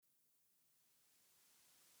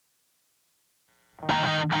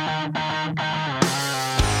You're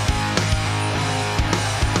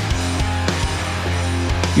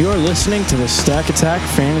listening to the Stack Attack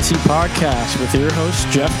Fantasy Podcast with your hosts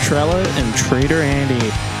Jeff Trella and Trader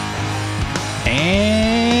Andy.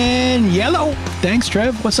 And yellow. Thanks,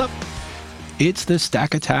 Trev. What's up? It's the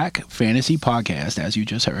Stack Attack Fantasy Podcast, as you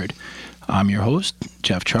just heard. I'm your host,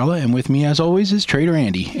 Jeff Trella, and with me, as always, is Trader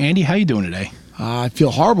Andy. Andy, how you doing today? I feel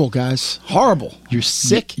horrible, guys. Horrible. You're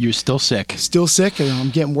sick. You're still sick. Still sick, and I'm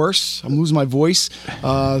getting worse. I'm losing my voice.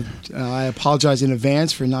 I apologize in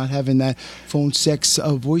advance for not having that phone sex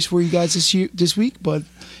voice for you guys this week, but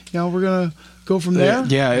we're gonna go from there.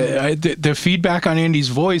 The feedback on Andy's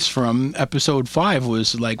voice from episode 5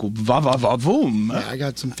 was like va-va-va-voom. Yeah, I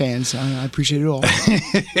got some fans. I appreciate it all.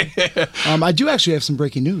 I do actually have some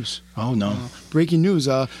breaking news. Oh, no. Breaking news.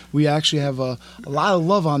 We actually have a lot of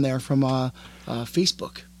love on there from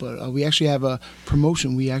Facebook, but we actually have a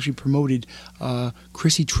promotion. We actually promoted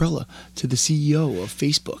Chrissy Trella to the CEO of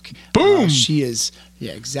Facebook. Boom! She is,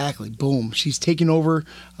 yeah, exactly. Boom. She's taken over.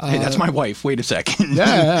 Hey, that's my wife. Wait a second.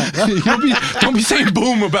 Yeah. don't be saying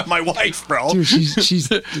boom about my wife, bro. Dude, she's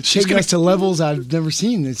taking us to levels I've never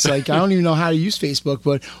seen. It's like I don't even know how to use Facebook,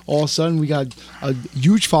 but all of a sudden we got a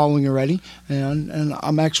huge following already, and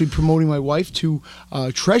I'm actually promoting my wife to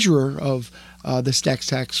treasurer of the Stack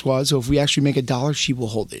Attack Squad. So if we actually make $1, she will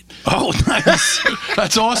hold it. Oh, nice.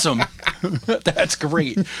 That's awesome. That's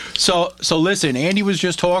great. So listen, Andy was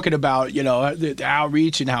just talking about, the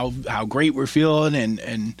outreach and how great we're feeling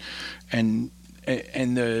and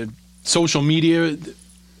the social media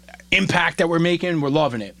impact that we're making. We're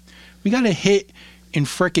loving it. We got a hit in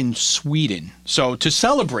frickin' Sweden. So to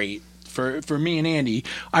celebrate, for me and Andy,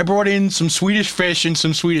 I brought in some Swedish fish and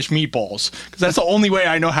some Swedish meatballs because that's the only way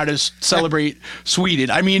I know how to celebrate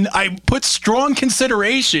Sweden. I mean, I put strong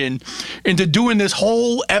consideration into doing this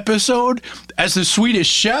whole episode as the Swedish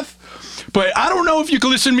chef, but I don't know if you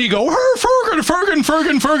can listen to me go Fergen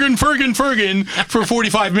for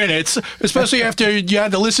 45 minutes, especially after you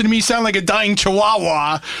had to listen to me sound like a dying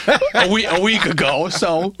chihuahua a week ago.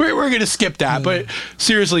 So we're going to skip that. But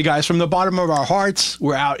seriously, guys, from the bottom of our hearts,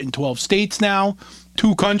 we're out in 12 states now,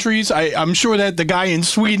 2 countries. I'm sure that the guy in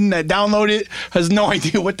Sweden that downloaded it has no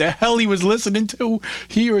idea what the hell he was listening to,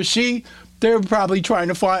 he or she. They're probably trying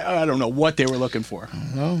to find, I don't know what they were looking for.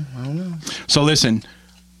 I don't know. So listen.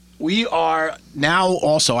 We are now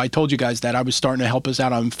also, I told you guys that I was starting to help us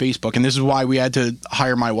out on Facebook, and this is why we had to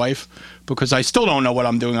hire my wife, because I still don't know what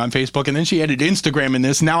I'm doing on Facebook, and then she added Instagram in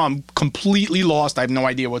this. Now I'm completely lost. I have no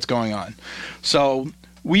idea what's going on. So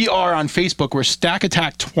we are on Facebook, we're Stack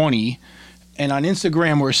Attack 20, and on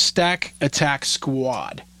Instagram, we're Stack Attack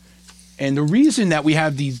Squad. And the reason that we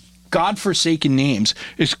have these godforsaken names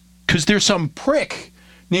is because there's some prick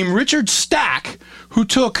named Richard Stack who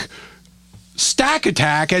took Stack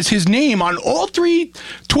Attack as his name on all 3,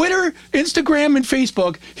 Twitter, Instagram, and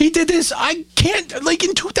Facebook. He did this, in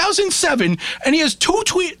 2007, and he has two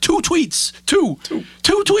tweets.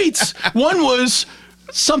 One was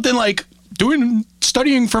something like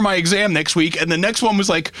studying for my exam next week, and the next one was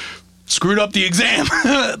like, screwed up the exam.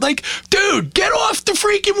 Like, dude, get off the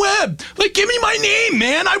freaking web. Like, give me my name,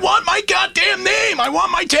 man. I want my goddamn name. I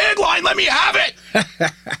want my tagline. Let me have it.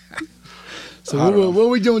 So what are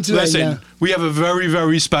we doing today? Listen, we have a very,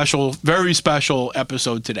 very special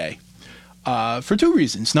episode today for 2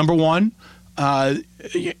 reasons. Number one,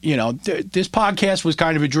 this podcast was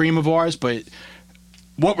kind of a dream of ours, but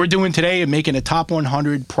what we're doing today and making a top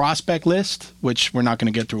 100 prospect list, which we're not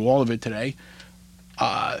going to get through all of it today,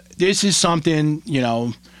 this is something,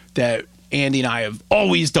 that Andy and I have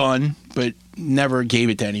always done, but never gave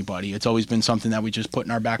it to anybody. It's always been something that we just put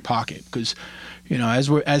in our back pocket because,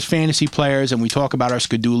 as fantasy players, and we talk about our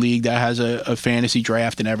Skidoo League that has a fantasy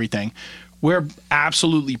draft and everything, we're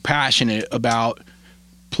absolutely passionate about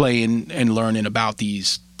playing and learning about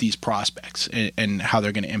these prospects and how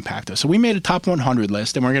they're going to impact us. So we made a top 100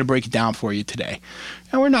 list, and we're going to break it down for you today.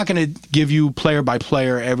 And we're not going to give you player by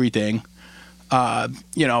player everything,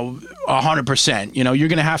 100%. You're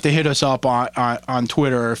going to have to hit us up on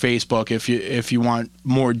Twitter or Facebook if you want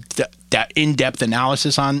more in-depth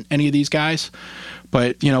analysis on any of these guys.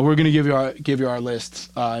 But we're going to give you our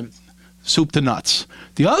list, soup to nuts.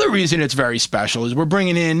 The other reason it's very special is we're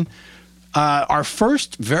bringing in our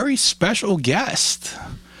first very special guest.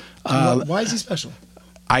 Why is he special?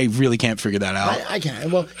 I really can't figure that out. I can't.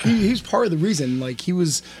 Well, he's part of the reason. Like, he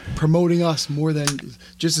was promoting us more than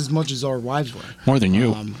just as much as our wives were. More than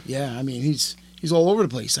you. Yeah, I mean, he's all over the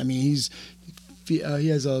place. I mean, he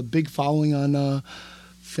has a big following on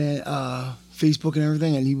Facebook and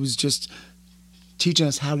everything, and he was just teaching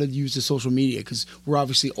us how to use the social media because we're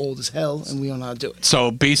obviously old as hell and we don't know how to do it.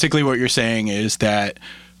 So basically what you're saying is that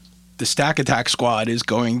the Stack Attack squad is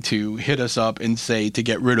going to hit us up and say to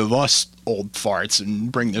get rid of us old farts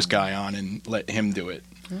and bring this guy on and let him do it.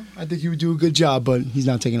 I think he would do a good job, but he's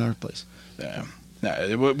not taking our place. Yeah.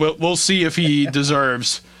 We'll see if he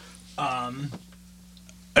deserves a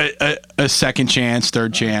second chance,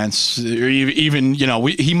 third chance, or even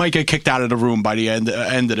he might get kicked out of the room by the end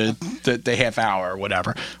of the half hour or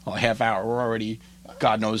whatever. Well, half hour, we're already,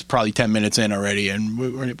 God knows, probably 10 minutes in already, and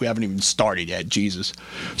we haven't even started yet. Jesus.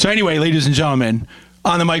 So anyway, ladies and gentlemen,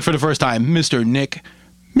 on the mic for the first time, Mr. Nick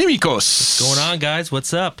Mimikos. What's going on, guys?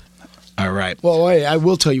 What's up? All right. Well, I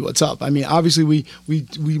will tell you what's up. I mean, obviously we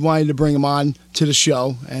wanted to bring him on to the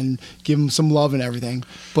show and give him some love and everything.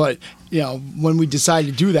 But, when we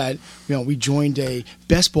decided to do that, we joined a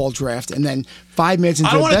best ball draft. And then 5 minutes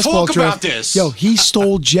into the best ball draft, he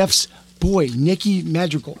stole Jeff's boy, Nicky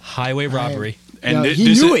Madrigal. Highway robbery. And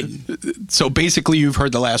he knew it. So basically, you've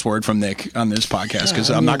heard the last word from Nick on this podcast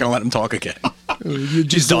because I'm not going to let him talk again.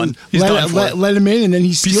 He's done. He's done. Let him in, and then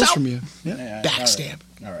he steals from you. Yeah. Backstab.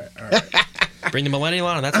 All right. Bring the millennial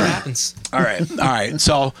on, and that's what happens. All right.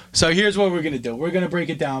 So here's what we're gonna do. We're gonna break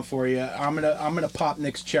it down for you. I'm gonna pop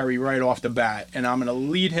Nick's cherry right off the bat, and I'm gonna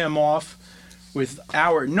lead him off with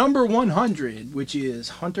our number 100, which is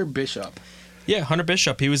Hunter Bishop. Yeah, Hunter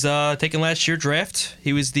Bishop. He was taken last year draft.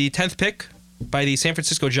 He was the 10th pick by the San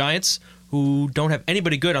Francisco Giants, who don't have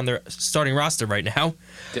anybody good on their starting roster right now.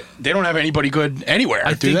 They don't have anybody good anywhere,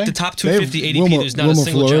 I do think they? the top 250 ADP, there's not a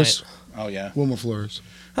single Giant. Oh, yeah. Wilmer Flores.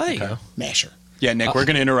 Oh, there you go. Masher. Yeah, Nick, we're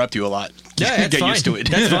going to interrupt you a lot. Yeah, that's Get fine. used to it.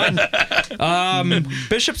 That's fine.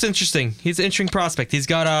 Bishop's interesting. He's an interesting prospect. He's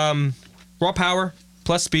got raw power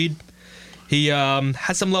plus speed. He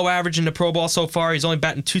has some low average in the Pro Bowl so far. He's only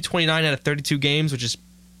batting .229 out of 32 games, which is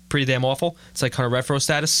pretty damn awful. It's like Hunter Renfroe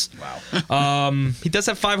status. Wow. He does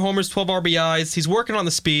have 5 homers, 12 RBIs. He's working on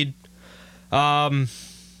the speed.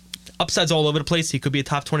 Upside's all over the place. He could be a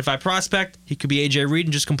top 25 prospect. He could be AJ Reed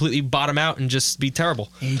and just completely bottom out and just be terrible.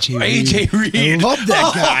 AJ Reed. I love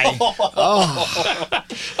that guy.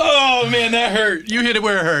 Oh, man, that hurt. You hit it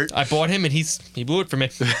where it hurt. I bought him and he blew it for me.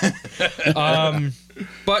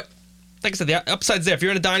 But like I said, the upside's there. If you're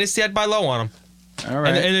in a dynasty, I'd buy low on him. All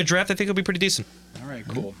right. And in a draft, I think he'll be pretty decent. All right,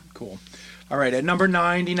 cool. All right, at number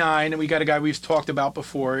 99, and we got a guy we've talked about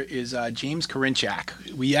before, is James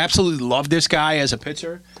Karinchak. We absolutely love this guy as a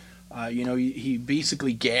pitcher. He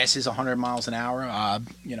basically gasses 100 miles an hour.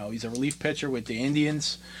 He's a relief pitcher with the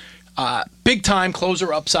Indians. Big time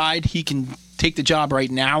closer upside. He can take the job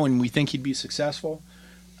right now, and we think he'd be successful.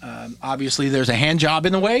 Obviously, there's a hand job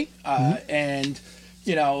in the way, and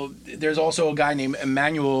there's also a guy named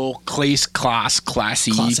Emmanuel Classe.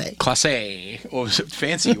 Oh,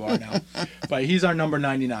 fancy you are now. But he's our number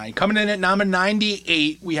 99. Coming in at number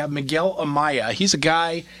 98, we have Miguel Amaya. He's a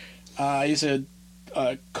guy. He's a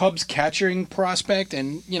Cubs catching prospect,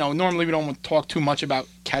 and normally we don't talk too much about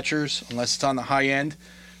catchers unless it's on the high end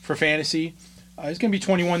for fantasy. He's going to be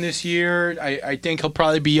 21 this year. I think he'll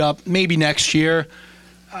probably be up maybe next year.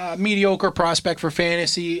 Mediocre prospect for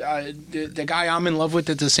fantasy. The guy I'm in love with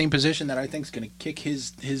at the same position that I think is going to kick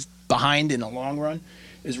his behind in the long run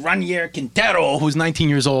is Ranier Quintero, who's 19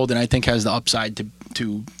 years old and I think has the upside to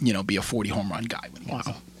be a 40 home run guy when he gets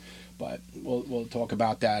there. But we'll talk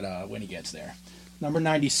about that when he gets there. Number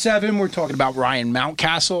 97, we're talking about Ryan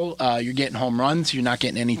Mountcastle. You're getting home runs. You're not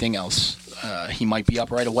getting anything else. He might be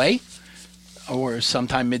up right away or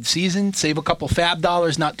sometime mid-season. Save a couple fab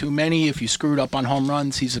dollars, not too many. If you screwed up on home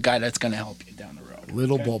runs, he's a guy that's going to help you down the road.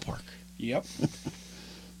 Little ballpark. Yep.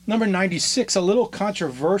 Number 96, a little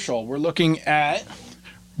controversial. We're looking at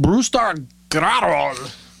Brusdar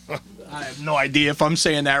Graterol. I have no idea if I'm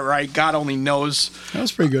saying that right. God only knows. That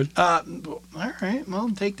was pretty good. All right,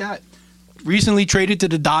 well, take that. Recently traded to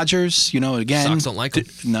the Dodgers, again. Sox don't like him.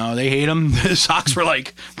 No, they hate him. The Sox were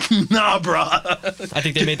like, nah, bro. I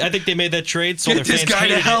think they made that trade so Get their this fans guy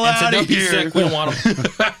the hated hell it and said, outta "Don't be here." sick. We don't want him."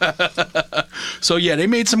 So, yeah, they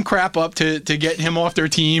made some crap up to get him off their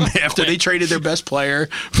team after they traded their best player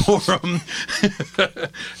for him.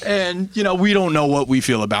 And, we don't know what we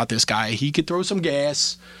feel about this guy. He could throw some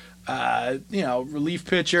gas. Relief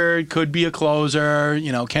pitcher, could be a closer.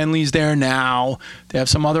 Kenley's there now. They have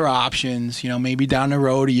some other options. Maybe down the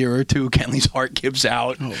road a year or two, Kenley's heart gives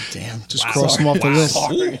out. Oh, damn. Just cross him off the list.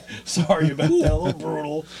 Sorry about that. A little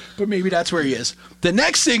brutal. But maybe that's where he is. The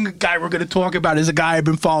next guy we're going to talk about is a guy I've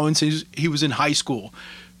been following since he was in high school.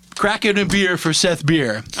 Cracking a beer for Seth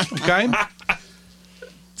Beer. Okay?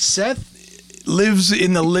 Seth lives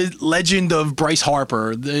in the legend of Bryce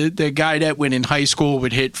Harper, the guy that when in high school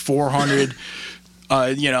would hit 400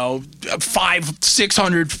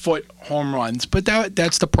 600 foot home runs. But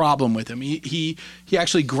that's the problem with him. He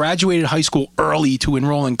actually graduated high school early to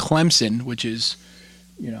enroll in Clemson, which is,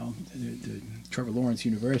 the Trevor Lawrence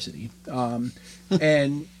University. And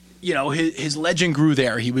his legend grew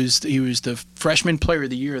there. He was the freshman player of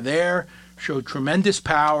the year there. Showed tremendous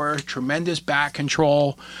power, tremendous bat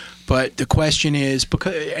control. But the question is,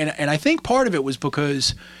 because and I think part of it was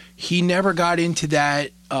because he never got into that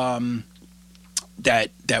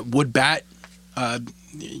that wood bat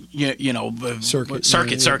circuit.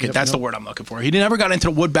 Circuit. That's the word I'm looking for. He never got into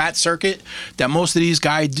the wood bat circuit that most of these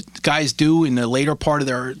guys do in the later part of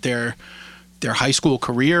their high school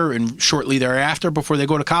career and shortly thereafter before they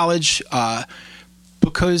go to college,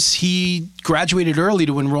 because he graduated early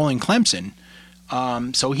to enroll in Clemson.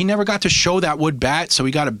 So he never got to show that wood bat, so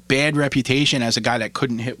he got a bad reputation as a guy that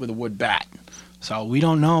couldn't hit with a wood bat. So we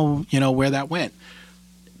don't know, where that went.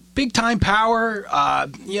 Big time power,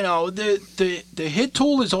 the hit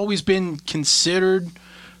tool has always been considered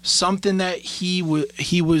something that he was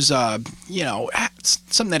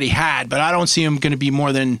something that he had, but I don't see him going to be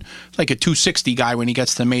more than like a 260 guy when he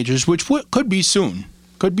gets to the majors, which could be soon.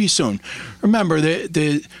 Remember,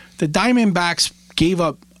 the Diamondbacks gave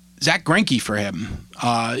up Zach Greinke for him.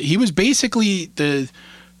 He was basically the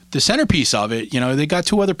centerpiece of it. They got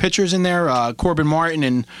two other pitchers in there, Corbin Martin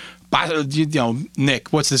and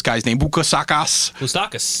Nick. What's this guy's name? Bustakis,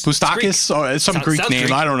 or some Greek name.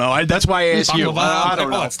 Greek. I don't know. That's why I asked you. I don't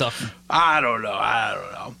know. I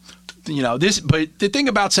don't know. But the thing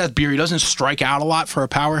about Seth Beer, he doesn't strike out a lot for a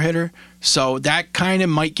power hitter, so that kind of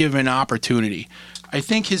might give an opportunity. I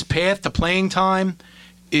think his path to playing time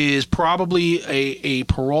is probably a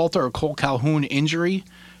Peralta or Cole Calhoun injury.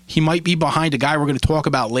 He might be behind a guy we're going to talk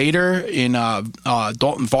about later in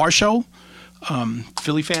Dalton Varsho.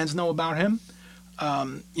 Philly fans know about him.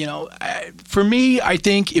 For me, I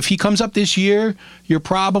think if he comes up this year, you're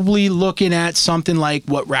probably looking at something like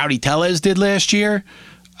what Rowdy Tellez did last year.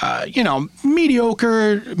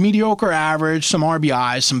 Mediocre average, some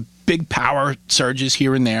RBIs, some big power surges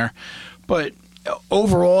here and there. But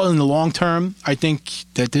overall, in the long term, I think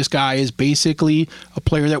that this guy is basically a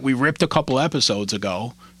player that we ripped a couple episodes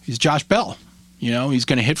ago. He's Josh Bell. He's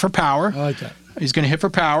going to hit for power. I like that. He's going to hit for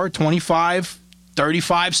power, 25,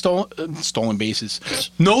 35 stolen bases.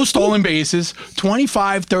 No stolen bases,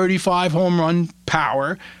 25, 35 home run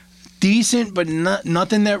power. Decent, but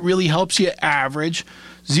nothing that really helps you average.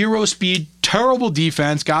 Zero speed, terrible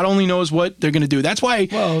defense. God only knows what they're going to do. That's why.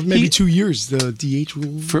 Well, maybe 2 years, the DH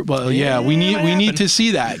rule. We need to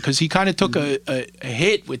see that because he kind of took a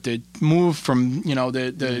hit with the move from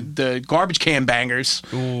the garbage can bangers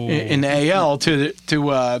in the AL to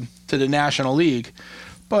the National League.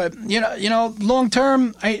 But long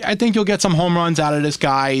term, I think you'll get some home runs out of this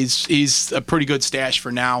guy. He's a pretty good stash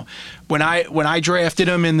for now. When I drafted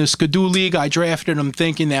him in the Skidoo League, I drafted him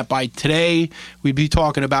thinking that by today we'd be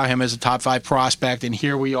talking about him as a top 5 prospect, and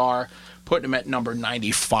here we are putting him at number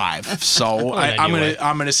 95. So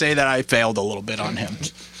I'm gonna say that I failed a little bit on him.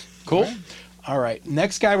 Cool. All right.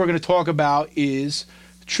 Next guy we're gonna talk about is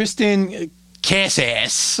Tristan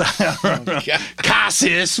Casas,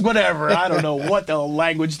 whatever. I don't know what the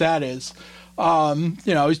language that is.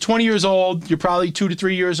 He's 20 years old. You're probably 2 to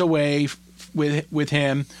 3 years away with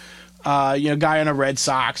him. Guy on the Red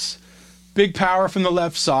Sox. Big power from the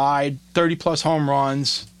left side, 30-plus home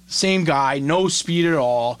runs. Same guy, no speed at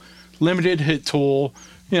all. Limited hit tool.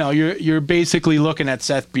 You're basically looking at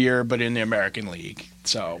Seth Beer, but in the American League.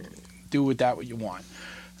 So do with that what you want.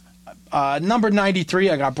 Number 93,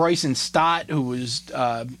 I got Bryson Stott, who was,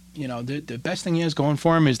 the best thing he has going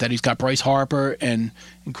for him is that he's got Bryce Harper and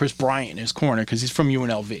Chris Bryant in his corner because he's from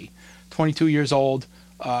UNLV. 22 years old,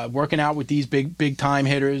 working out with these big time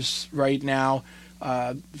hitters right now.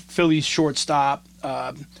 Philly's shortstop.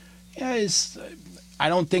 I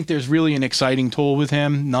don't think there's really an exciting tool with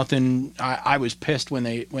him. Nothing. I was pissed when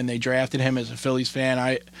they drafted him as a Phillies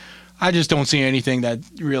fan. I just don't see anything that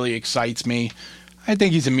really excites me. I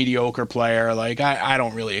think he's a mediocre player. Like I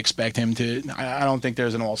don't really expect him to. I don't think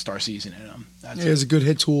there's an all-star season in him. He has a good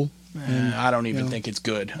hit tool. I don't even think it's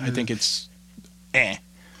good. Yeah. I think it's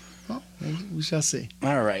Well, we shall see.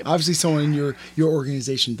 All right. Obviously, someone in your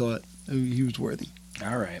organization thought he was worthy.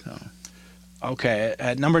 All right. So. Okay.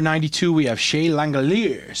 At number 92, we have Shea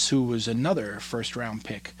Langeliers, who was another first-round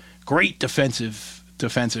pick. Great defensive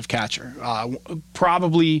catcher.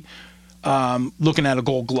 Probably looking at a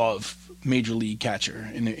Gold Glove Major League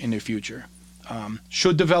catcher in the future.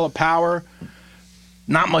 Should develop power.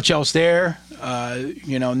 Not much else there.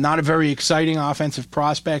 Not a very exciting offensive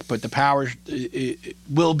prospect, but the power it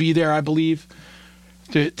will be there, I believe.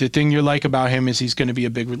 The thing you like about him is he's going to be a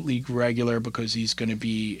big league regular because he's going to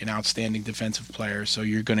be an outstanding defensive player. So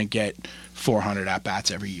you're going to get 400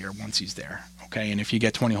 at-bats every year once he's there. Okay, and if you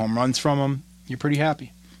get 20 home runs from him, you're pretty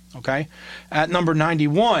happy. Okay, at number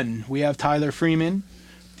 91, we have Tyler Freeman,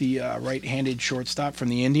 the right-handed shortstop from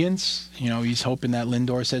the Indians. He's hoping that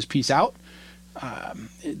Lindor says peace out.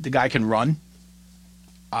 The guy can run.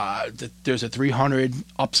 There's a 300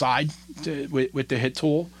 upside with the hit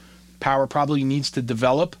tool. Power probably needs to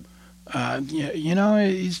develop.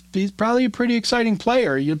 He's probably a pretty exciting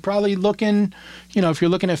player. You're probably looking, if you're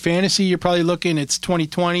looking at fantasy, you're probably looking, it's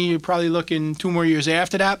 2020, you're probably looking 2 more years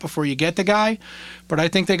after that before you get the guy. But I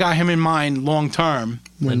think they got him in mind long term.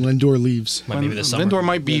 When Lindor leaves. Might be this summer. Lindor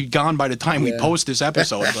might be gone by the time we post this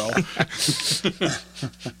episode, bro.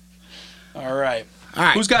 All right.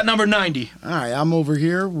 Who's got number 90? All right, I'm over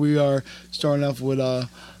here. We are starting off with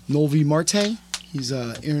Noelvi Marte. He's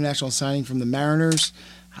an international signing from the Mariners.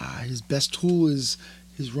 His best tool is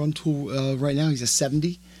his run tool right now. He's a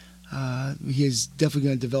 70. He is definitely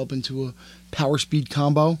going to develop into a power speed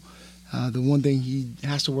combo. The one thing he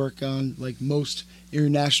has to work on, like most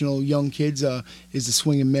international young kids, is the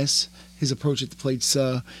swing and miss. His approach at the plates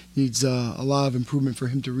needs a lot of improvement for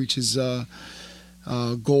him to reach his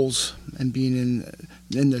goals and being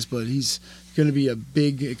in this. But he's going to be a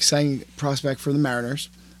big, exciting prospect for the Mariners.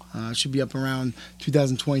 Should be up around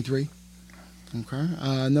 2023. Okay.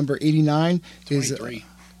 Number 89 is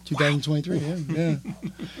 2023. Yeah.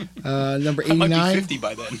 Number 89. I might be 50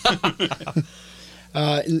 by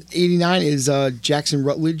then. 89 is Jackson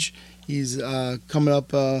Rutledge. He's coming up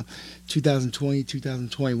 2020,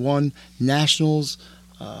 2021 Nationals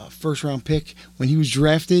first round pick. When he was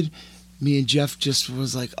drafted, me and Jeff just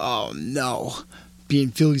was like, oh no.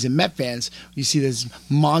 Being Phillies and Met fans, you see this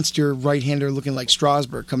monster right-hander looking like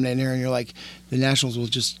Strasburg coming in here, and you're like, the Nationals will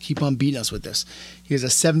just keep on beating us with this. He has a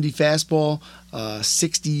 70 fastball,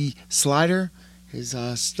 60 slider. His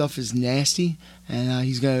stuff is nasty, and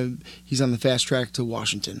he's on the fast track to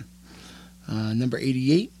Washington. Number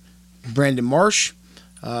 88, Brandon Marsh.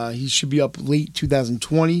 He should be up late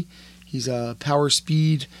 2020. He's a power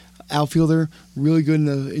speed outfielder, really good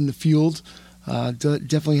in the field.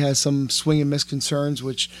 Definitely has some swing and miss concerns,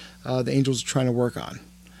 which the Angels are trying to work on.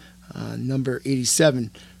 Number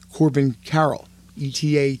 87, Corbin Carroll,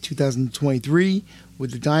 ETA 2023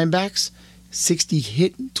 with the Diamondbacks, 60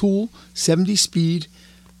 hit tool, 70 speed.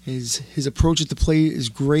 His approach at the plate is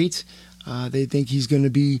great. They think he's going to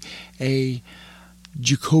be a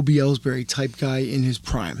Jacoby Ellsbury type guy in his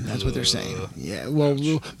prime. That's what they're saying. Yeah, well,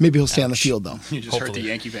 maybe he'll stay on the field though. You just hurt the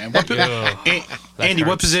Yankee fan. Andy,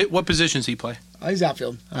 what positions he play? He's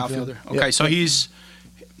outfield. Outfielder. Okay, yeah. So he's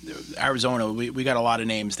Arizona. We got a lot of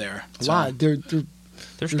names there. A lot. They're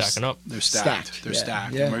stacking up. They're stacked. They're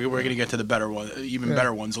stacked. Yeah. And we're going to get to the better one, even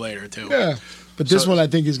better ones later too. Yeah, but this one I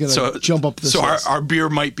think is going to jump up this. So list. our beer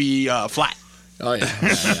might be flat. Oh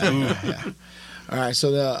yeah. All right,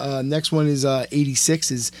 so the next one is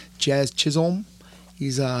 86 is Jazz Chisholm.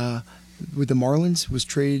 He's with the Marlins. Was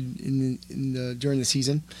traded during the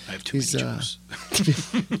season. I have too many jokes.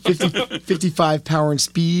 55 power and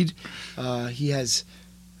speed. He has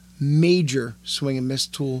major swing and miss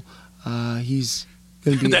tool. He's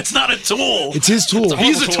going to be. That's not a tool. It's his tool.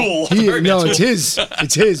 He's a tool. It's his.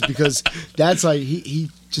 It's his because that's like he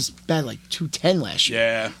just batted like 210 last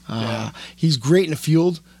year. Yeah. He's great in the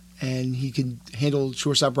field. And he can handle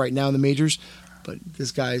shortstop right now in the majors, but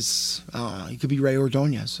this guy's, I don't know, he could be Ray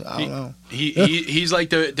Ordonez. I don't know. He's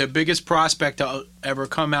like the biggest prospect to ever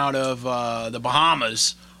come out of the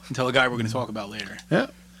Bahamas until a guy we're going to talk about later. Yeah.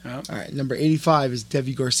 All right, number 85 is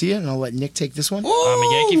Devi Garcia, and I'll let Nick take this one. I'm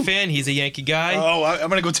a Yankee fan. He's a Yankee guy. Oh, I'm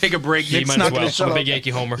going to go take a break. He Nick's might not as going to shut well. I'm a up. big Yankee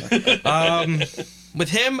homer. With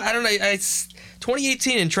him, I don't know. It's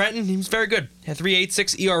 2018 in Trenton. He was very good. Had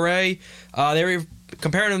 3.86 ERA. They were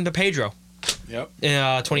comparing him to Pedro. Yep. In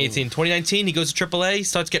 2018. 2019, he goes to AAA,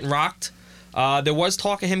 starts getting rocked. There was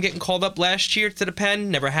talk of him getting called up last year to the pen.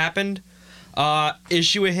 Never happened.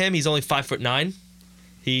 Issue with him, he's only 5'9".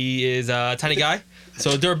 He is a tiny guy.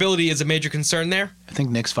 So durability is a major concern there. I think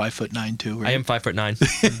Nick's 5'9" too. Right? I am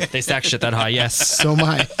 5'9". They stack shit that high, yes. So am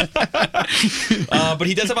I. But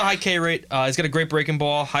he does have a high K rate. He's got a great breaking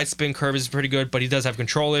ball. High spin curve is pretty good, but he does have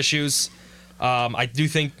control issues. I do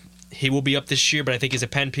think he will be up this year, but I think he's a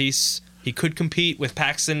pen piece. He could compete with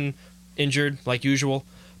Paxton injured, like usual.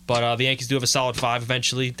 But the Yankees do have a solid 5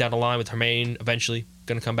 eventually down the line with Hermaine eventually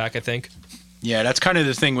going to come back, I think. Yeah, that's kind of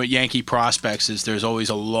the thing with Yankee prospects is there's always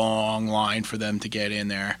a long line for them to get in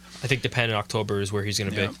there. I think the pen in October is where he's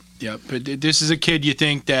going to be. Yeah, but this is a kid you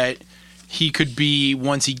think that he could be,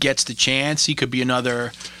 once he gets the chance, he could be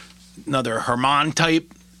another another Herman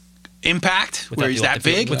type impact where he's that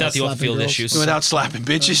big without the off-field girls. issues. without slapping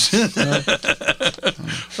bitches.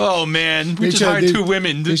 Oh man, we just hired two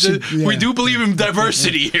women. We do believe in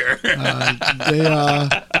diversity here.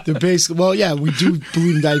 They're basically, well, yeah, we do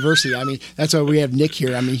believe in diversity. I mean, that's why we have Nick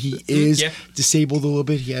here. I mean, he is disabled a little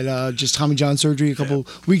bit. He had just Tommy John surgery a couple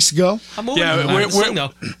weeks ago. I'm moving.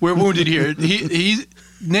 We're wounded here.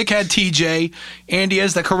 Nick had TJ, Andy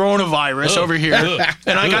has the coronavirus over here,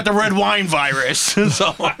 and I got the red wine virus.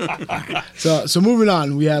 So moving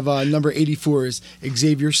on, we have number 84 is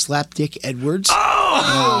Xavier Slapdick Edwards.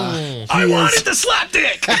 I wanted the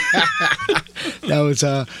slapdick. That was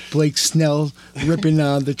Blake Snell ripping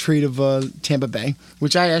the trade of Tampa Bay,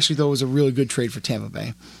 which I actually thought was a really good trade for Tampa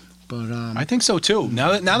Bay. But I think so too.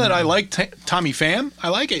 Now that I like Tommy Pham, I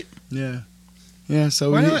like it. Yeah.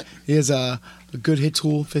 So he has a good hit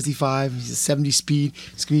tool, 55. He's a 70 speed.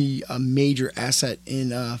 He's going to be a major asset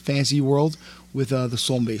in fantasy world with the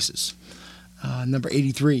Sloan bases. Number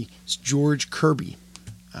 83 is George Kirby.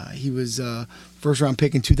 He was first round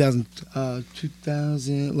pick in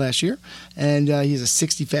 2000 last year, and he has a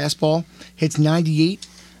 60 fastball. Hits 98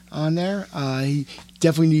 on there. He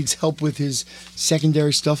definitely needs help with his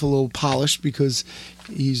secondary stuff, a little polished, because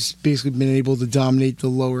he's basically been able to dominate the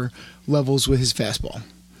lower levels with his fastball.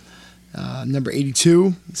 Number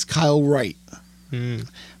 82 is Kyle Wright.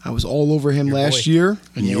 I was all over him last year.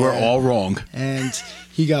 And you were all wrong. And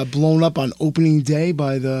he got blown up on opening day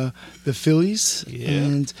by the Phillies. Yeah.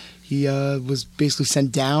 And he was basically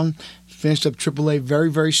sent down. Finished up AAA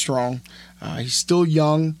very, very strong. He's still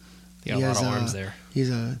young. He got a lot of arms there.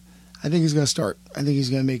 I think he's going to start. I think he's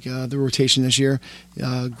going to make the rotation this year.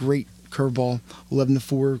 Great curveball,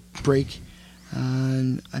 11-4 break.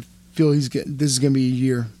 And I feel this is going to be a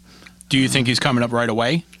year. Do you think he's coming up right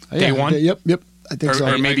away? Day one? Yep. I think so.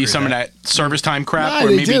 Or maybe some of that service time crap, or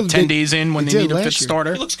maybe 10 days in when they need a fifth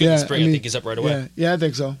starter? He looks good in spring. I think he's up right away. Yeah, I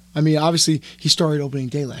think so. I mean, obviously, he started opening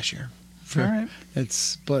day last year. All right.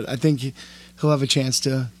 But I think he'll have a chance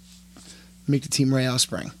to make the team right out of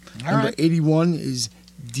spring. All Number right. 81 is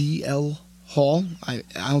D.L. Hall. I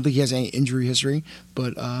don't think he has any injury history,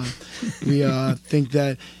 but we think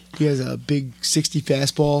that he has a big 60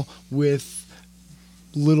 fastball with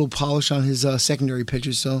little polish on his secondary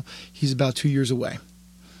pitches, so he's about 2 years away.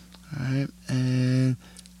 All right, and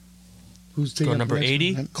who's taking number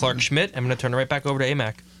 80? one? Clark Schmidt. I'm going to turn it right back over to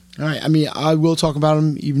AMAC. All right, I mean, I will talk about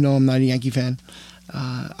him, even though I'm not a Yankee fan.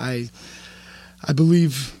 I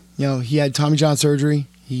believe, he had Tommy John surgery.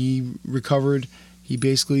 He recovered. He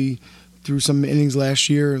basically threw some innings last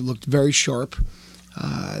year. Looked very sharp.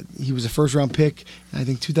 He was a first-round pick, I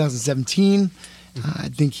think 2017. I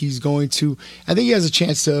think he has a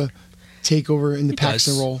chance to take over in the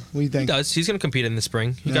Paxton role. What do you think? He does. He's going to compete in the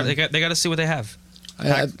spring. They got to see what they have.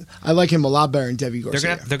 I like him a lot better than Debbie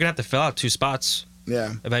Garcia. They're gonna have to fill out 2 spots.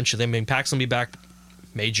 Yeah. Eventually, I mean, Paxton will be back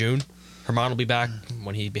May, June. Herman will be back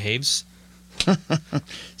when he behaves.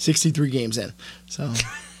 63 games in. So,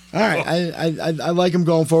 all right. I like him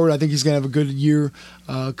going forward. I think he's gonna have a good year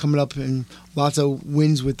coming up and lots of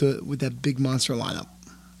wins with that big monster lineup.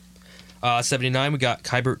 79, we got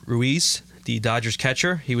Kybert Ruiz, the Dodgers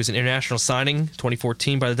catcher. He was an international signing,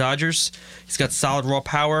 2014 by the Dodgers. He's got solid raw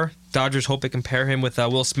power. Dodgers hope they compare him with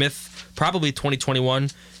Will Smith, probably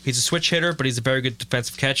 2021. He's a switch hitter, but he's a very good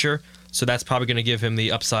defensive catcher, so that's probably going to give him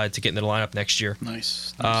the upside to get into the lineup next year.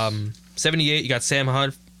 Nice. 78, you got Sam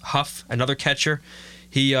Huff, another catcher.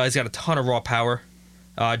 He's got a ton of raw power.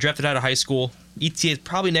 Drafted out of high school. ETA is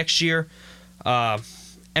probably next year.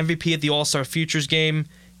 MVP at the All-Star Futures game.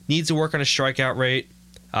 Needs to work on his strikeout rate.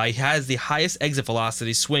 He has the highest exit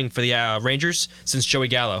velocity swing for the Rangers since Joey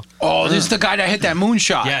Gallo. Oh, this is the guy that hit that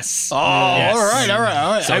moonshot. Yes. Oh, Yes. all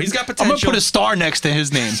right. So he's got potential. I'm going to put a star next to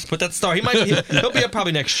his name. Put that star. He'll be up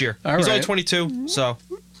probably next year. He's only 22, so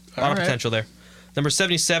a lot of potential there. Number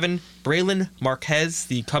 77, Braylon Marquez,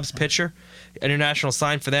 the Cubs pitcher. International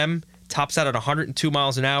sign for them. Tops out at 102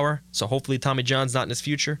 miles an hour, so hopefully Tommy John's not in his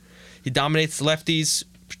future. He dominates the lefties,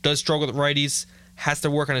 does struggle with righties, has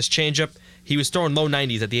to work on his changeup. He was throwing low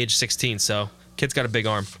 90s at the age of 16, so kid's got a big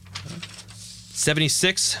arm.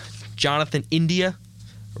 76, Jonathan India,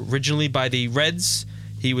 originally by the Reds.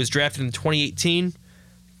 He was drafted in 2018.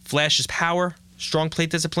 Flashes power, strong plate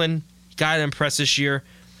discipline. Got to impress this year.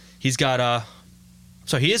 He's got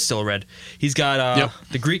so he is still a Red. He's got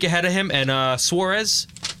the Greek ahead of him and Suarez,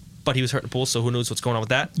 but he was hurt in the pool, so who knows what's going on with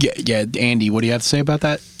that. Yeah. Andy, what do you have to say about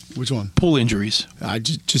that? Which one? Pool injuries.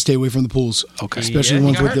 Just stay away from the pools. Okay. Especially Yeah, the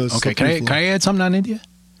ones he with got those. Okay, can I add something on India?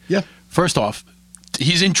 Yeah. First off,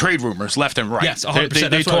 He's in trade rumors left and right. Yes, 100%. They That's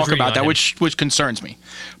what I was talk about reading that, on him. which concerns me.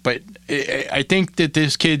 But I think that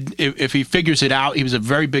this kid, if he figures it out, he was a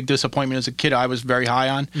very big disappointment as a kid. I was very high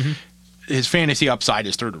on. Mm-hmm. His fantasy upside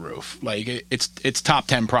is through the roof. Like it's top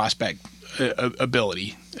 10 prospect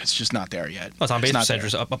ability. It's just not there yet. Oh, Tom It's Bates not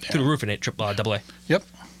percentage there. was up through the roof in it, double A. Yep.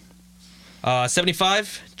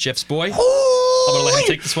 75, Jeff's boy. I'm going to let him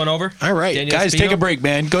take this one over. All right, Daniel guys, Espino. take a break,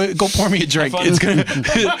 man. Go pour me a drink. Have It's gonna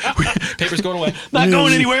Paper's going away. not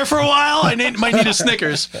going anywhere for a while. I might need a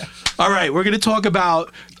Snickers. All right, we're gonna talk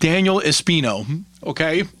about Daniel Espino,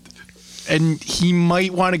 okay? And he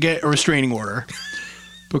might want to get a restraining order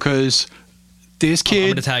because this kid. I'm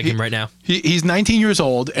going to tag him right now. He's 19 years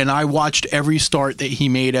old, and I watched every start that he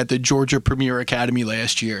made at the Georgia Premier Academy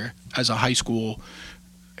last year as a high school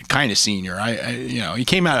kind of senior. He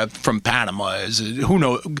came out from Panama. Who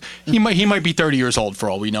knows? He might be 30 years old for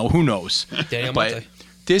all we know. Who knows? Daniel But Monte.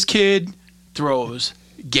 this kid throws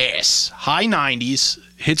gas, high 90s,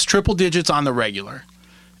 hits triple digits on the regular,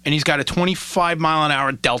 and he's got a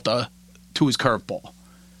 25-mile-an-hour delta to his curveball.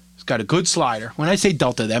 He's got a good slider. When I say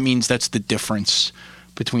delta, that means that's the difference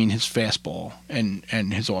between his fastball and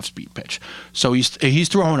his off-speed pitch. So he's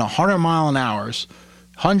throwing 100-mile-an-hour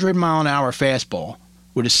fastball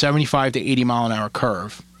with a 75 to 80-mile-an-hour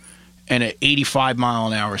curve and an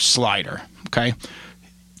 85-mile-an-hour slider, okay?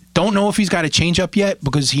 Don't know if he's got a changeup yet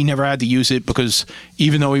because he never had to use it because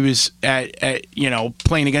even though he was at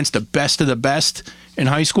playing against the best of the best in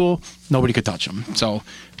high school, nobody could touch him. So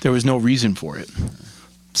there was no reason for it.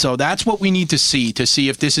 So that's what we need to see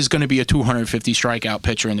if this is going to be a 250 strikeout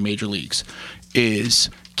pitcher in the major leagues, is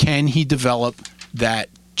can he develop that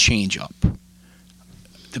changeup?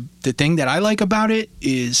 The thing that I like about it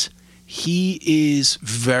is he is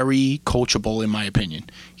very coachable, in my opinion.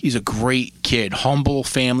 He's a great kid, humble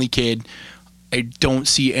family kid. I don't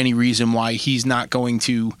see any reason why he's not going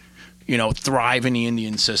to, thrive in the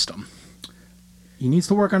Indian system. He needs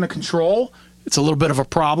to work on the control. It's a little bit of a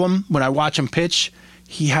problem when I watch him pitch.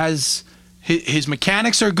 He has his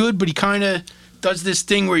mechanics are good, but he kind of does this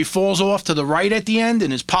thing where he falls off to the right at the end,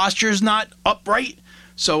 and his posture is not upright.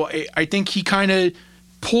 So I think he kind of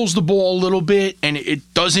pulls the ball a little bit, and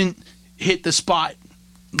it doesn't hit the spot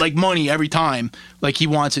like money every time like he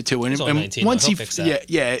wants it to. And, He's only 19, once he'll he fix that.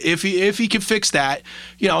 if he can fix that,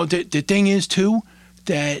 the thing is too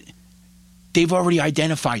that they've already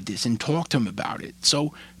identified this and talked to him about it.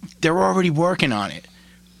 So they're already working on it.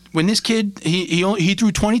 When this kid he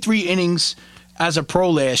threw 23 innings as a pro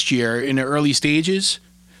last year in the early stages,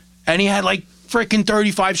 and he had like freaking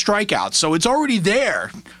 35 strikeouts. So it's already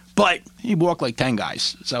there. But he walked like 10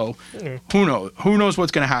 guys. So who knows? Who knows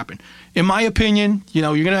what's going to happen? In my opinion, you're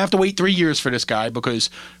going to have to wait 3 years for this guy because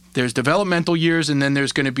there's developmental years and then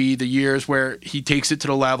there's going to be the years where he takes it to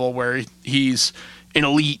the level where he's an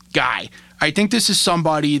elite guy. I think this is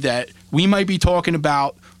somebody that we might be talking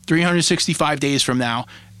about 365 days from now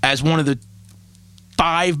as one of the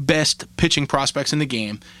 5 best pitching prospects in the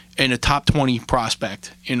game and a top 20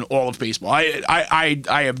 prospect in all of baseball. I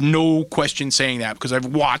have no question saying that because I've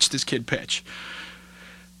watched this kid pitch.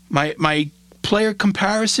 My player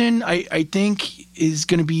comparison, I think, is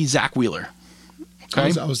going to be Zach Wheeler.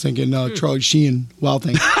 Okay? I was thinking Charlie Sheen, Wild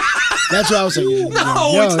Thing. That's what I was thinking.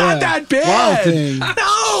 No, it's not that bad. Wild Thing.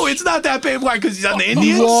 No, it's not that bad. Why? Because he's on the You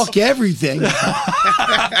Indians? walk everything.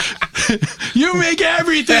 You make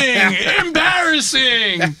everything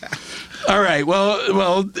embarrassing. All right.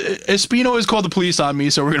 Well, Espino has called the police on me,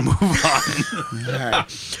 so we're gonna move on. All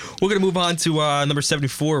right. We're going to move on to number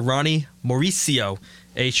 74, Ronnie Mauricio,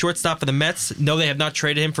 a shortstop for the Mets. No, they have not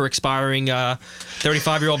traded him for expiring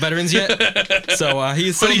 35-year-old veterans yet. So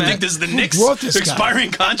he's still What do you Met. think? This is the Knicks brought this guy?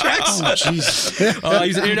 expiring contracts? Oh, jeez.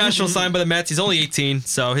 He's an international signed by the Mets. He's only 18,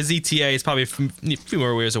 so his ETA is probably a few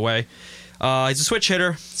more years away. He's a switch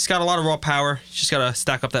hitter. He's got a lot of raw power. He's just got to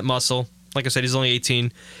stack up that muscle. Like I said, he's only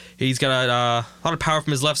 18. He's got a lot of power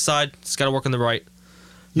from his left side. He's got to work on the right.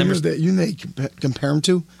 You know they compare him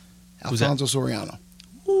to? Who's that? Alfonso Soriano.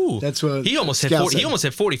 Ooh, That's what he almost hit scouts 40. He say. almost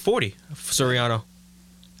hit 40-40. Soriano.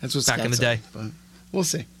 That's what back in scouts the day. say, but we'll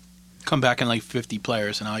see. Come back in like 50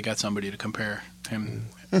 players, and I got somebody to compare him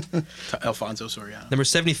to Alfonso Soriano. Number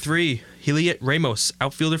 73, Heliot Ramos,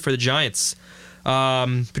 outfielder for the Giants.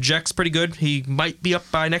 Projects pretty good. He might be up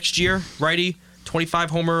by next year. Righty, 25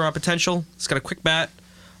 homer potential. He's got a quick bat.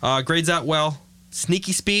 Grades out well.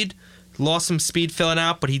 Sneaky speed. Lost some speed filling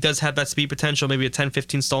out, but he does have that speed potential. Maybe a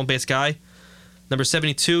 10-15 stolen base guy. Number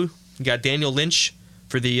 72, you got Daniel Lynch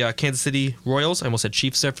for the Kansas City Royals. I almost said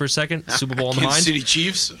Chiefs there for a second. Super Bowl in the Kansas mind. City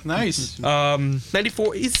Chiefs. Nice.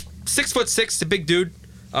 94. He's 6'6", a big dude.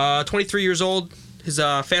 23 years old. His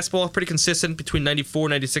fastball pretty consistent between 94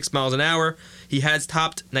 and 96 miles an hour. He has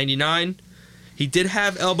topped 99. He did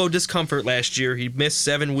have elbow discomfort last year. He missed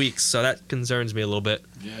 7 weeks, so that concerns me a little bit.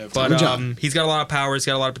 Yeah, but he's got a lot of power. He's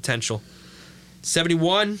got a lot of potential.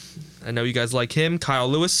 71, I know you guys like him. Kyle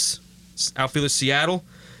Lewis, outfielder, Seattle.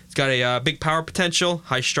 He's got a big power potential,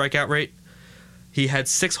 high strikeout rate. He had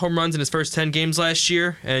 6 home runs in his first 10 games last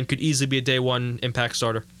year and could easily be a day one impact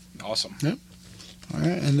starter. Awesome. Yep. All right,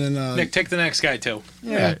 and then Nick, take the next guy too.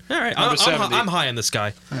 Yeah. All right, Number 70. I'm high on this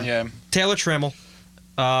guy. Yeah. Taylor Trammell.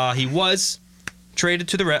 He was traded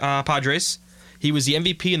to the Padres. He was the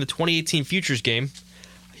MVP in the 2018 Futures game.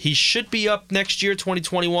 He should be up next year,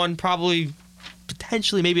 2021, probably,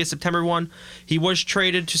 potentially, maybe a September one. He was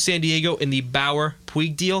traded to San Diego in the Bauer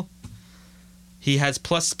Puig deal. He has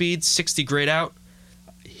plus speed, 60 grade out.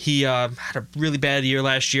 He had a really bad year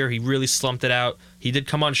last year. He really slumped it out. He did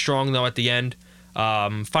come on strong, though, at the end.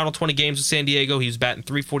 Final 20 games with San Diego, he was batting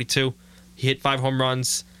 .342. He hit 5 home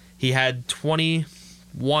runs. He had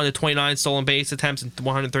 21 to 29 stolen base attempts in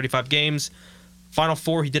 135 games. Final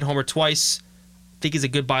 4, he did homer twice. I think he's a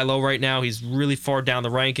good buy low right now. He's really far down the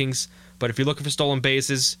rankings. But if you're looking for stolen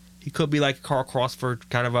bases, he could be like a Carl Crawford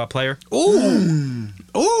kind of a player. Ooh.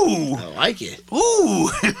 Ooh. I like it. Ooh.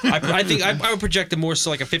 I think I would project him more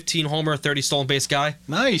so like a 15 homer, 30 stolen base guy.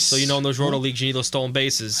 Nice. So you know in those roto leagues you need those stolen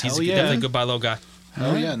bases. He's Hell yeah. definitely a good buy low guy.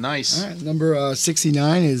 Oh, yeah. Nice. All right, number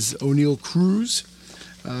 69 is O'Neal Cruz.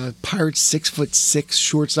 Pirates 6'6"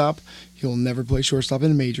 shortstop. He'll never play shortstop in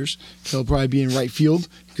the majors. He'll probably be in right field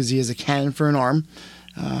because he has a cannon for an arm.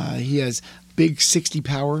 He has big 60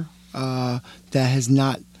 power that has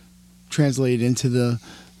not translated into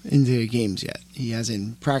games yet. He has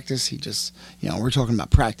in practice. He just, we're talking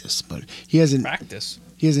about practice, but he hasn't Practice.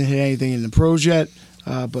 He hasn't hit anything in the pros yet.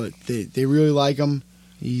 But they really like him.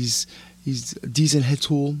 He's a decent hit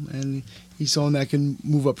tool, and he's someone that can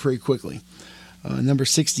move up pretty quickly. Number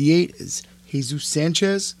 68 is Jesus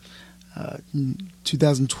Sanchez. In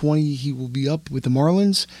 2020, he will be up with the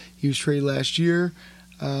Marlins. He was traded last year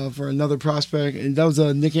for another prospect, and that was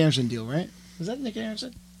a Nick Anderson deal, right? Was that Nick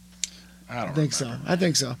Anderson? I think so.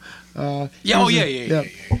 Yeah.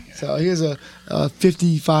 So he has a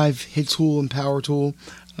 55 hit tool and power tool.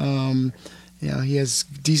 He has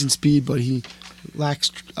decent speed, but he lacks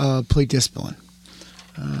plate discipline.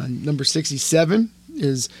 Number 67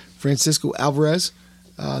 is Francisco Alvarez,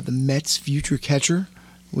 the Mets' future catcher,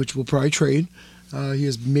 which we'll probably trade. He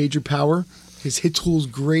has major power. His hit tool is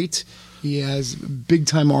great. He has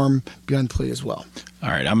big-time arm behind the plate as well. All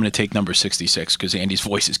right, I'm going to take number 66 because Andy's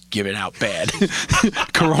voice is giving out bad.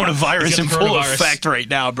 Coronavirus in full effect right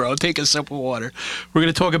now, bro. Take a sip of water. We're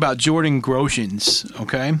going to talk about Jordan Groshans,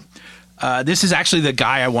 okay? This is actually the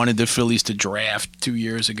guy I wanted the Phillies to draft 2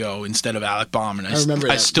 years ago instead of Alec Baum, and I remember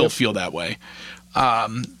that. I still feel that way.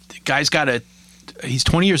 The guy's got he's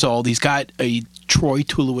 20 years old. He's got a Troy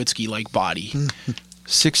Tulowitzki-like body,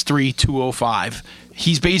 6'3", 205.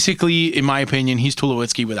 He's basically, in my opinion, he's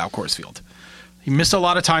Tulowitzki without Corsfield. He missed a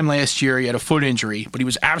lot of time last year. He had a foot injury, but he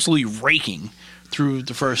was absolutely raking through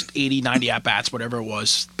the first 80, 90 at-bats, whatever it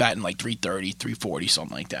was, batting like 330, 340,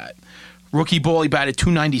 something like that. Rookie ball, he batted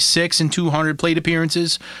 296 in 200 plate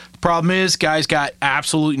appearances. The problem is, guy's got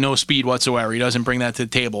absolutely no speed whatsoever. He doesn't bring that to the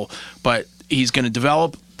table, but he's going to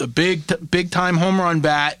develop the big-time home run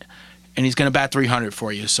bat, and he's going to bat 300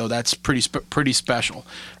 for you, so that's pretty special.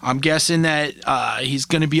 I'm guessing that he's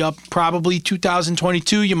going to be up probably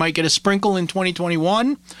 2022. You might get a sprinkle in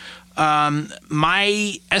 2021.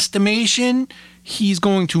 My estimation, he's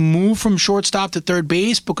going to move from shortstop to third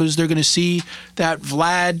base because they're going to see that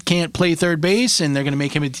Vlad can't play third base, and they're going to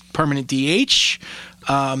make him a permanent DH.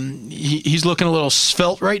 He's looking a little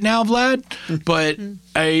svelte right now, Vlad, but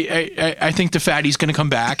I think the fatty's going to come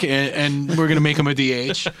back, and we're going to make him a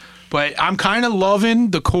DH. But I'm kind of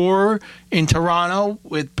loving the core in Toronto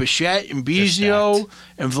with Bichette and Biggio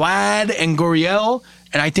and Vlad and Gurriel.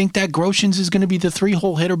 And I think that Groshans is going to be the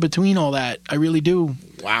 3-hole hitter between all that. I really do.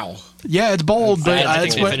 Wow. Yeah, it's bold, but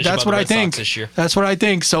that's what I think. That's what I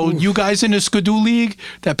think. So you guys in the Skidoo League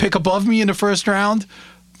that pick above me in the first round,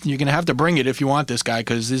 you're going to have to bring it if you want this guy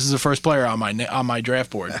because this is the first player on my draft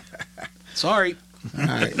board. Sorry. All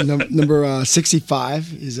right. Number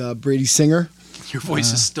 65 is Brady Singer. Your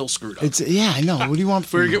voice is still screwed up. I know. What do you want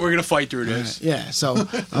from me? We're gonna fight through this. So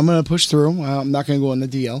I'm gonna push through. I'm not gonna go on the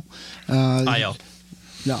DL. IL.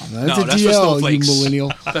 No, that's a for DL, snowflakes. you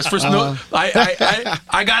millennial. That's for snow.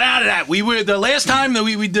 I got out of that. We were the last time that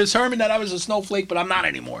we determined that I was a snowflake, but I'm not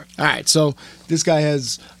anymore. All right. So this guy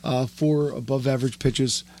has 4 above average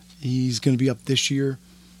pitches. He's gonna be up this year.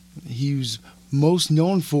 He was most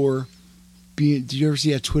known for being. Did you ever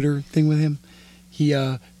see that Twitter thing with him?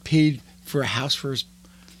 he paid for a house for his parents.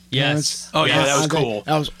 Yes. Oh, yeah, that was I think cool.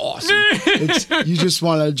 That was awesome. You just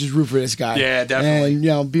want to just root for this guy. Yeah, definitely. And, you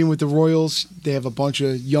know, being with the Royals, they have a bunch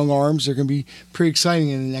of young arms. They're going to be pretty exciting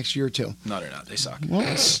in the next year or two. No, they're not. They suck. Well,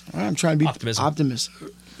 I'm trying to be optimistic.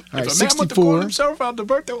 All right, If a man wants to call 64. himself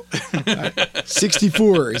Alberto.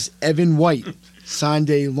 64 is Evan White. Signed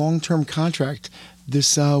a long-term contract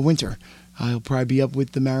this winter. He'll probably be up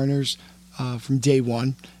with the Mariners from day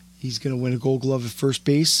one. He's going to win a Gold Glove at first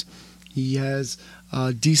base. He has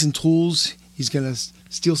decent tools. He's going to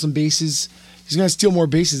steal some bases. He's going to steal more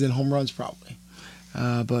bases than home runs probably.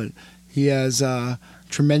 But he has a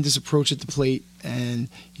tremendous approach at the plate, and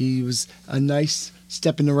he was a nice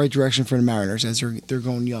step in the right direction for the Mariners as they're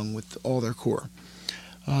going young with all their core.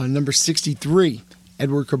 Number 63,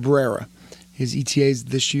 Edward Cabrera. His ETA is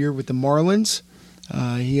this year with the Marlins.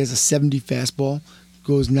 He has a 70 fastball,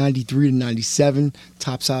 goes 93 to 97,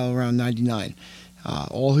 tops out around 99.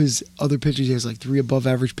 All his other pitches, he has like 3 above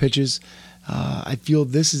average pitches. I feel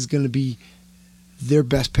this is going to be their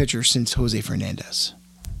best pitcher since Jose Fernandez.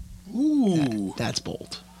 Ooh. That's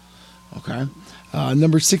bold. Okay.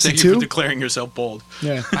 Number 62. Thank you for declaring yourself bold.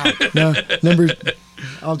 Yeah. No,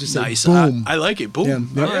 I'll just say Nice. boom. I like it. Boom.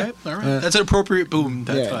 Yeah. All right. All right. That's an appropriate boom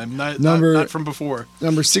that yeah. time. Not from before.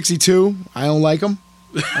 Number 62. I don't like him.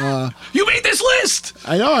 You made this list.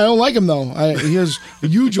 I know. I don't like him though. He has a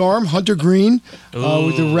huge arm. Hunter Green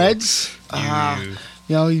with the Reds.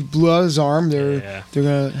 You know, he blew out his arm. They're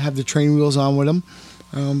gonna have the train wheels on with him.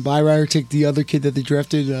 But I'd rather take the other kid that they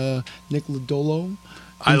drafted, Nick Lodolo.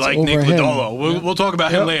 I like Nick Lodolo. We'll talk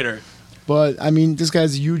about him later. But I mean, this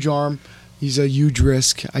guy's a huge arm. He's a huge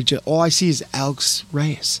risk. All I see is Alex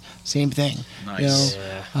Reyes. Same thing. Nice. You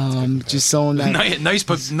know, just someone that nice,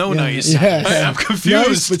 but no nice. Yeah. I'm confused.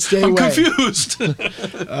 Nice, but stay I'm away. confused.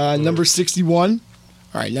 Number 61.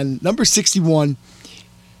 All right, then number 61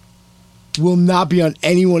 will not be on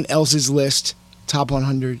anyone else's list. Top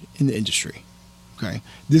 100 in the industry. Okay,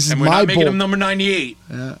 this is And we're my not making bold. him number 98.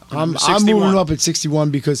 I'm 61. moving up at 61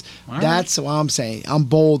 because All right. that's what I'm saying. I'm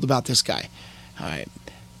bold about this guy. All right,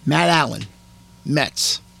 Matt Allen,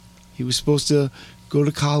 Mets. He was supposed to go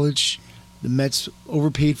to college. The Mets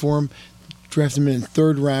overpaid for him, drafted him in the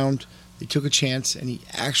 3rd round. They took a chance, and he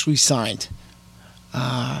actually signed.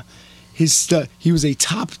 He was a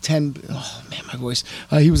top 10. Oh man, my voice.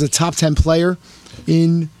 He was a top 10 player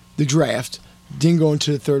in the draft. Didn't go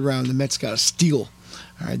into the 3rd round. The Mets got a steal.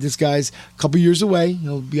 All right, this guy's a couple years away.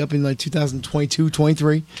 He'll be up in like 2022,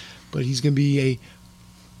 23, but he's going to be a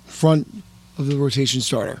front of the rotation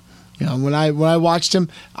starter. You know, when I watched him,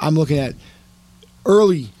 I'm looking at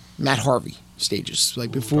early Matt Harvey stages,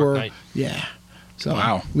 like before. Dark Knight. Yeah. So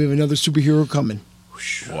Wow. we have another superhero coming.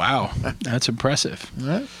 Wow, that's impressive. All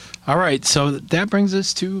right. All right, so that brings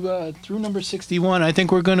us to through number 61. I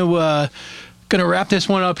think we're gonna wrap this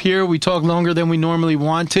one up here. We talked longer than we normally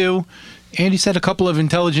want to. Andy said a couple of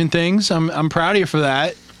intelligent things. I'm proud of you for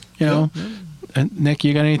that. You know, And Nick,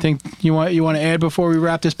 you got anything you want to add before we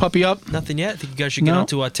wrap this puppy up? Nothing yet. I think you guys should get No.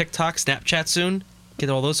 onto TikTok, Snapchat soon. Get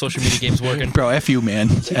all those social media games working. Bro, F you, man.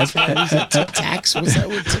 Tax? What's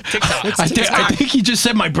that? TikTok. I think he just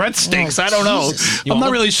said my breath stinks. I don't know. Jesus. I'm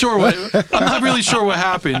not really sure what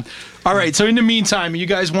happened. All right. So in the meantime, you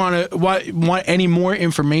guys want any more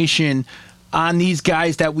information on these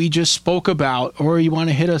guys that we just spoke about, or you want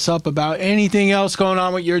to hit us up about anything else going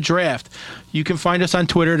on with your draft, you can find us on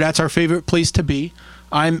Twitter. That's our favorite place to be.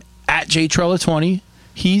 I'm at JTrella20.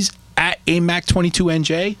 He's at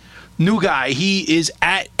AMAC22NJ. New guy, he is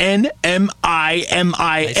at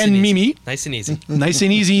NMIMI and Mimi. Nice and easy. Nice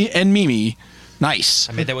and easy and Mimi. Nice.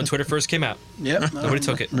 I made that when Twitter first came out. Yep. Nobody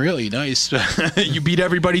took it. Really nice. You beat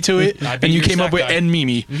everybody to it, I beat and you your came up snack with guy. N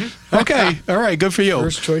Mimi. Okay. All right. Good for you.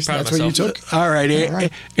 First choice, Proud of that's what you myself. took? All right. All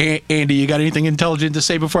right. Andy, you got anything intelligent to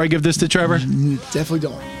say before I give this to Trevor? Definitely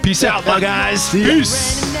don't. Peace out, my guys. See ya.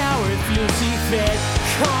 Peace.